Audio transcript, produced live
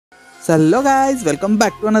Hello guys, welcome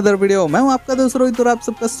back to another video. मैं हूं आपका दोस्त रोहित और आप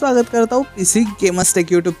सबका स्वागत करता हूं PC gamers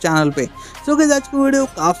take YouTube channel पे। सो गाइस, आज की वीडियो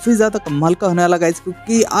काफी ज्यादा कमाल का होने वाला गाइस,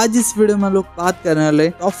 क्योंकि आज इस वीडियो में हम लोग बात करने वाले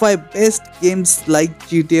top 5 best games like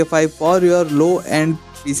GTA 5 for your low and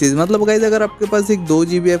PCs. मतलब गाइस, अगर आपके पास एक 2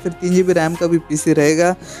 GB या फिर 3 GB रैम का भी पीसी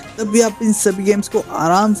रहेगा तब भी आप इन सभी गेम्स को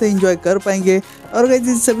आराम से एंजॉय कर पाएंगे। और गाइस,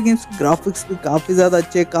 इन सभी गेम्स के ग्राफिक्स भी काफ़ी ज़्यादा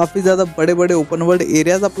अच्छे, काफ़ी ज़्यादा बड़े बड़े ओपन वर्ल्ड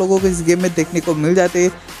एरियाज आप लोगों को इस गेम में देखने को मिल जाते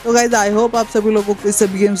हैं। तो गाइस, आई होप आप सभी लोगों को ये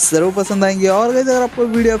सभी गेम्स जरूर पसंद आएंगे। और गाइस, अगर आपको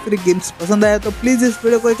वीडियो फिर गेम्स पसंद आया तो प्लीज़ इस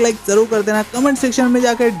वीडियो को एक लाइक जरूर कर देना, कमेंट सेक्शन में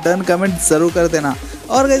जाकर डन कमेंट जरूर कर देना।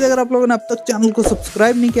 और गाइस, अगर आप लोगों ने अब तक चैनल को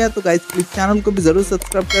सब्सक्राइब नहीं किया तो गाइस प्लीज चैनल को भी जरूर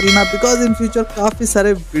सब्सक्राइब कर लेना, बिकॉज इन फ्यूचर काफ़ी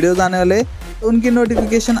सारे वीडियोज आने वाले तो उनकी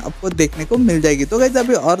नोटिफिकेशन आपको देखने को मिल जाएगी। तो गाइस,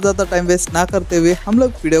 अभी और ज़्यादा टाइम वेस्ट ना करते हुए हम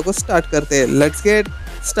लोग वीडियो को स्टार्ट करते हैं। Let's get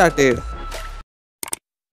started.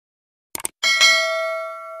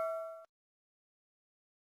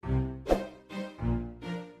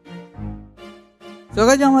 तो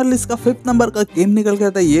गाइस, हमारे लिस्ट का 5th नंबर का गेम निकल के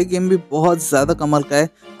आता है। ये गेम भी बहुत ज़्यादा कमाल का है।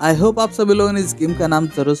 आई होप आप सभी लोगों ने इस गेम का नाम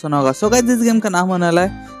जरूर सुना होगा। सो गाइस, इस गेम का नाम होने वाला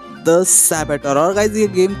है द सैबोटर। और गाइस, ये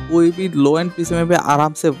गेम कोई भी लो एंड पीसी में भी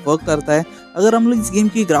आराम से वर्क करता है। अगर हम लोग इस गेम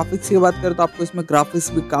की ग्राफिक्स की बात करें तो आपको इसमें ग्राफिक्स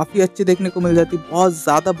भी काफ़ी अच्छी देखने को मिल जाती है। बहुत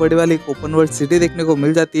ज़्यादा बड़े वाली एक ओपन वर्ल्ड सिटी देखने को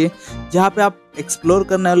मिल जाती है, जहाँ पे आप एक्सप्लोर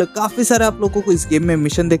करने वाले काफ़ी सारे आप लोगों को इस गेम में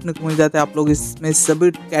मिशन देखने को मिल जाते हैं। आप लोग इसमें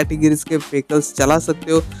सभी कैटेगरीज के व्हीकल्स चला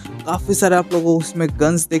सकते हो। काफ़ी सारे आप लोगों को इसमें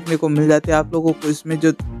गन्स देखने को मिल जाते हैं। आप लोगों को इसमें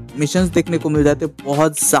जो मिशंस देखने को मिल जाते हैं,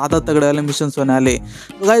 बहुत ज़्यादा तगड़े वाले मिशंस होने वाले।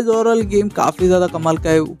 तो गाइस, ओवरऑल गेम काफ़ी ज़्यादा कमाल का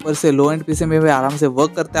है। ऊपर से लो एंड पीसी में भी आराम से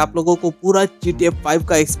वर्क करता है। आप लोगों को पूरा GTA 5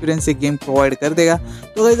 का एक्सपीरियंस ये गेम प्रोवाइड कर देगा।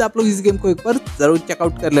 तो गाइस, आप लोग इस गेम को एक बार जरूर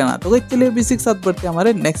चेकआउट कर लेना। तो गाइस, चलिए अभी इसी के साथ बढ़ते हैं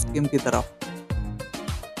हमारे नेक्स्ट गेम की तरफ।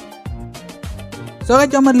 सो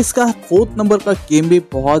गाइस, हमारे लिस्ट का 4th नंबर का गेम भी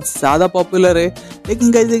बहुत ज़्यादा पॉपुलर है,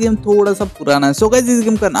 लेकिन गाइस ये गेम थोड़ा सा पुराना है। सो गाइस, इस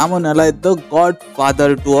गेम का नाम होने वाला है द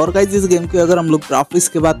गॉडफादर 2। और गाइस, इस गेम की अगर हम लोग ग्राफिक्स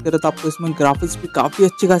की बात करें तो आपको इसमें ग्राफिक्स भी काफ़ी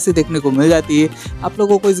अच्छी खासी देखने को मिल जाती है। आप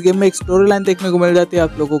लोगों को इस गेम में एक स्टोरी लाइन देखने को मिल जाती है।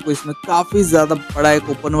 आप लोगों को इसमें काफ़ी ज़्यादा बड़ा एक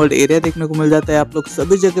ओपन वर्ल्ड एरिया देखने को मिल जाता है। आप लोग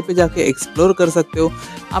सभी जगह पे जाके एक्सप्लोर कर सकते हो।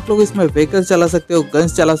 आप लोग इसमें व्हीकल चला सकते हो,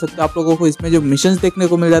 गन्स चला सकते हो। आप लोगों को इसमें जो मिशंस देखने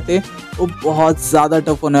को मिल जाते हैं वो बहुत ज़्यादा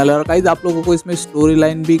टफ होने वाला है। और गाइस, आप लोगों को इसमें स्टोरी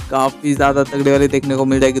लाइन भी काफ़ी ज़्यादा तगड़े वाली देखने को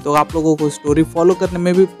मिल जाएगी। तो आप लोगों को स्टोरी फॉलो करने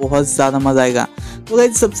में भी बहुत ज़्यादा मज़ा आएगा। तो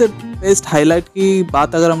गाइस, सबसे बेस्ट हाईलाइट की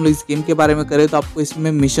बात अगर हम लोग इस गेम के बारे में करें तो आपको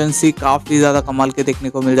इसमें मिशन ही काफ़ी ज़्यादा कमाल के देखने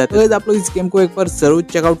को मिल जाते हैं। तो गाइस, आप लोग इस गेम को एक बार जरूर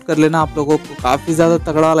चेकआउट कर लेना। आप लोगों को काफ़ी ज़्यादा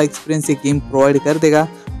तगड़ा वाला एक्सपीरियंस ये गेम प्रोवाइड कर देगा।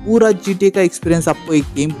 पूरा GTA का एक्सपीरियंस आपको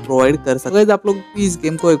एक गेम प्रोवाइड कर सकता है। तो आप लोग भी इस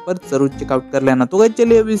गेम को एक बार जरूर चेकआउट कर लेना। तो गाइस,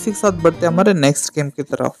 चलिए अभी इसी के साथ बढ़ते हैं हमारे नेक्स्ट गेम की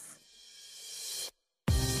तरफ।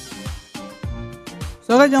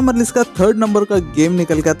 तो गाइस, हमारे लिस्ट का 3rd नंबर का गेम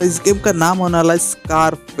निकल के आता है। इस गेम का नाम होने वाला है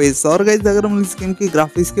स्कारफेस। और गाइस, अगर हम इस गेम की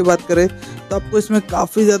ग्राफिक्स की बात करें तो आपको इसमें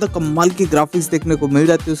काफ़ी ज़्यादा कमाल की ग्राफिक्स देखने को मिल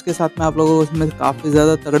जाती है। उसके साथ में आप लोगों को इसमें काफ़ी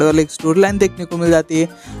ज़्यादा तगड़े वाले एक स्टोरी लाइन देखने को मिल जाती है।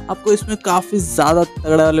 आपको इसमें काफ़ी ज़्यादा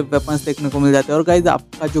तगड़े वाले वेपन्स देखने को मिल जाते हैं। और गाइस,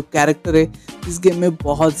 आपका जो कैरेक्टर है इस गेम में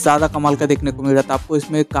बहुत ज़्यादा कमाल का देखने को मिल जाता है। आपको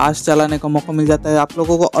इसमें कार्स चलाने का मौका मिल जाता है। आप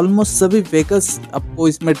लोगों को ऑलमोस्ट सभी व्हीकल्स आपको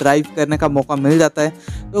इसमें ड्राइव करने का मौका मिल जाता है।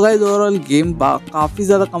 तो गाइस, ओवरऑल गेम काफ़ी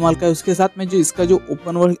ज़्यादा कमाल का है। उसके साथ में जो इसका जो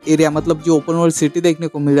ओपन वर्ल्ड एरिया, मतलब जो ओपन वर्ल्ड सिटी देखने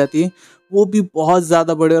को मिल जाती है वो भी बहुत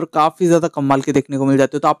ज़्यादा बड़े और काफ़ी ज़्यादा कमाल के देखने को मिल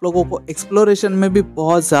जाते हैं। तो आप लोगों को एक्सप्लोरेशन में भी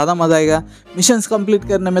बहुत ज़्यादा मज़ा आएगा। मिशंस कंप्लीट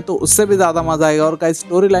करने में तो उससे भी ज़्यादा मज़ा आएगा। और गाइस,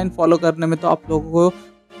 स्टोरी लाइन फॉलो करने में तो आप लोगों को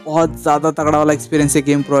बहुत ज़्यादा तगड़ा वाला एक्सपीरियंस ये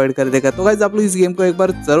गेम प्रोवाइड कर देगा। तो गाइस, आप लोग इस गेम को एक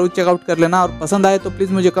बार जरूर चेकआउट कर लेना। और पसंद आए तो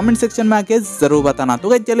प्लीज़ मुझे कमेंट सेक्शन में आके ज़रूर बताना। तो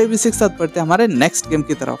गाइस, चलिए इसी के साथ बढ़ते हैं हमारे नेक्स्ट गेम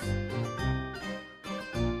की तरफ।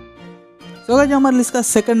 तो गाइस, हमारे लिस्ट का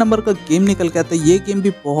 2nd नंबर का गेम निकल के आता है। ये गेम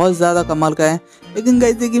भी बहुत ज़्यादा कमाल का है, लेकिन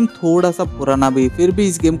गाइस ये गेम थोड़ा सा पुराना भी, फिर भी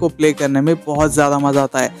इस गेम को प्ले करने में बहुत ज़्यादा मज़ा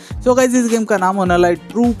आता है। सो गाइस, इस गेम का नाम होने वाला है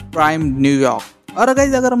ट्रू क्राइम न्यूयॉर्क। और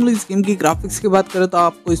गाइस, अगर हम लोग इस गेम की ग्राफिक्स की बात करें तो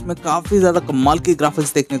आपको इसमें काफ़ी ज़्यादा कमाल की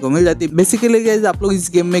ग्राफिक्स देखने को मिल जाती है। बेसिकली गाइस, आप लोग इस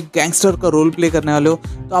गेम में गैंगस्टर का रोल प्ले करने वाले हो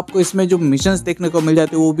तो आपको इसमें जो मिशंस देखने को मिल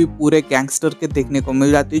जाते हैं वो भी पूरे गैंगस्टर के देखने को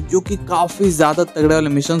मिल जाती है, जो कि काफ़ी ज़्यादा तगड़े वाले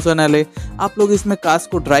मिशंस होने वाले। आप लोग इसमें कार्स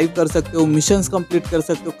को ड्राइव कर सकते हो, मिशंस कंप्लीट कर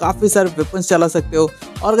सकते हो, काफ़ी सारे वेपन्स चला सकते हो।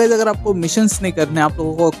 और गाइस, अगर आपको मिशंस नहीं करने, आप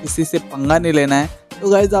लोगों को किसी से पंगा नहीं लेना है, तो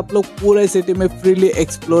गाइज आप लोग पूरे सिटी में फ्रीली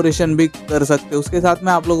एक्सप्लोरेशन भी कर सकते हो। उसके साथ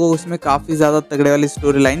में आप लोगों को इसमें काफ़ी ज़्यादा तगड़े वाली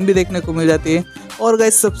स्टोरी लाइन भी देखने को मिल जाती है। और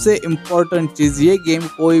गाइज, सबसे इम्पॉर्टेंट चीज़, ये गेम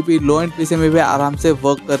कोई भी लो एंड पीसी में भी आराम से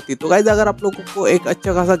वर्क करती है। तो गाइज, अगर आप लोगों को एक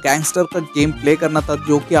अच्छा खासा गैंगस्टर का गेम प्ले करना था,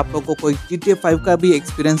 जो कि आप लोगों को एक GTA 5 का भी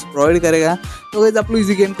एक्सपीरियंस प्रोवाइड करेगा, तो गाइज आप लोग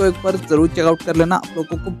इसी गेम को एक बार जरूर चेकआउट कर लेना। आप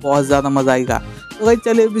लोगों को बहुत ज़्यादा मज़ा आएगा। तो गाइज,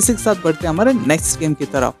 चलिए इसी के साथ बढ़ते हैं हमारे नेक्स्ट गेम की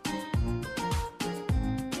तरफ।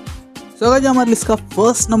 सो गाइस हमारे लिस्ट का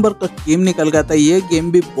फर्स्ट नंबर का गेम निकल गया था। ये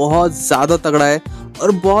गेम भी बहुत ज़्यादा तगड़ा है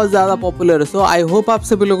और बहुत ज़्यादा पॉपुलर है। सो आई होप आप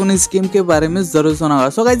सभी लोगों ने इस गेम के बारे में ज़रूर सुना होगा।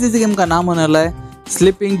 सो गाइस इस गेम का नाम होने वाला है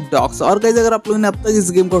स्लीपिंग डॉग्स। और गाइस अगर आप लोगों ने अब तक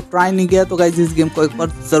इस गेम को ट्राई नहीं किया तो गाइस इस गेम को एक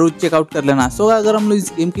बार ज़रूर चेकआउट कर लेना। सो अगर हम लोग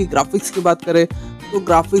इस गेम की ग्राफिक्स की बात करें तो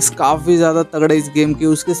ग्राफिक्स काफ़ी ज़्यादा तगड़े इस गेम की।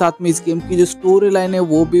 उसके साथ में इस गेम की जो स्टोरी लाइन है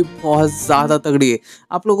वो भी बहुत ज़्यादा तगड़ी है।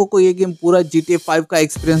 आप लोगों को ये गेम पूरा GTA 5 का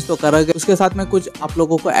एक्सपीरियंस तो कराएगा। उसके साथ में कुछ आप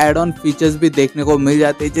लोगों को ऐड ऑन फीचर्स भी देखने को मिल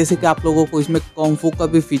जाते हैं, जैसे कि आप लोगों को इसमें कॉन्फू का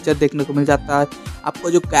भी फीचर देखने को मिल जाता है। आपको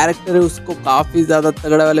जो कैरेक्टर है उसको काफ़ी ज़्यादा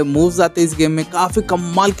तगड़े वाले मूव्स आते हैं इस गेम में। काफ़ी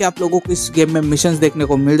कमाल के आप लोगों को इस गेम में मिशंस देखने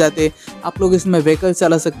को मिल जाते हैं। आप लोग इसमें व्हीकल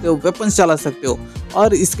चला सकते हो, वेपन्स चला सकते हो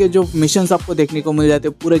और इसके जो मिशंस आपको देखने को मिल जाते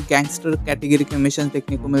हैं पूरे गैंगस्टर कैटेगरी के मिशन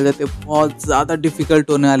देखने को मिल जाते हैं। बहुत ज़्यादा डिफिकल्ट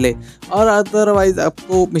होने वाले। और अदरवाइज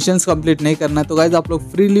आपको मिशंस कंप्लीट नहीं करना है तो गाइज आप लोग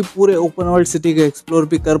फ्रीली पूरे ओपन वर्ल्ड सिटी को एक्सप्लोर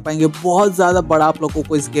भी कर पाएंगे। बहुत ज़्यादा बड़ा आप लोगों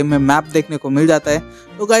को इस गेम में मैप देखने को मिल जाता है।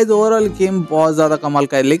 तो गाइज ओवरऑल गेम बहुत ज़्यादा कमाल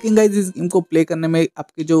का है। लेकिन गाइज इस गेम को प्ले करने में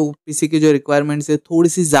आपकी जो पीसी की जो रिक्वायरमेंट्स है थोड़ी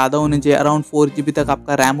सी ज़्यादा होनी चाहिए। अराउंड 4 GB तक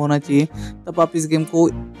आपका रैम होना चाहिए, तब आप इस गेम को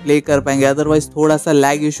प्ले कर पाएंगे। अदरवाइज थोड़ा सा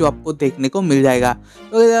लैग इशू आपको देखने को मिल जाएगा।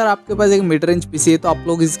 तो अगर आपके पास एक मिड रेंज पीसी है तो आप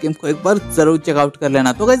लोग इस गेम को एक बार जरूर चेकआउट कर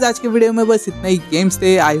लेना। तो गाइज आज के वीडियो में बस इतना ही गेम्स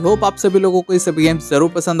थे। आई होप आप सभी लोगों को ये सभी गेम्स जरूर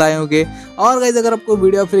पसंद आए होंगे। और गाइज अगर आपको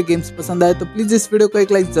वीडियो फिर गेम्स पसंद आए तो प्लीज इस वीडियो को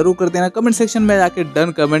एक लाइक जरूर कर देना। कमेंट सेक्शन में जाके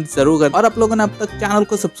डन कमेंट जरूर कर। और आप लोगों ने अब तक चैनल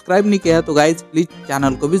को सब्सक्राइब नहीं किया तो गाइज प्लीज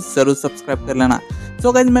चैनल को भी जरूर सब्सक्राइब कर लेना।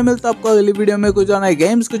 सो गाइज मैं मिलता हूं आपको अगली वीडियो में कुछ और नए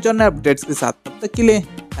गेम्स कुछ और नए अपडेट्स के साथ। तब तक के लिए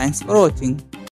थैंक्स फॉर वॉचिंग।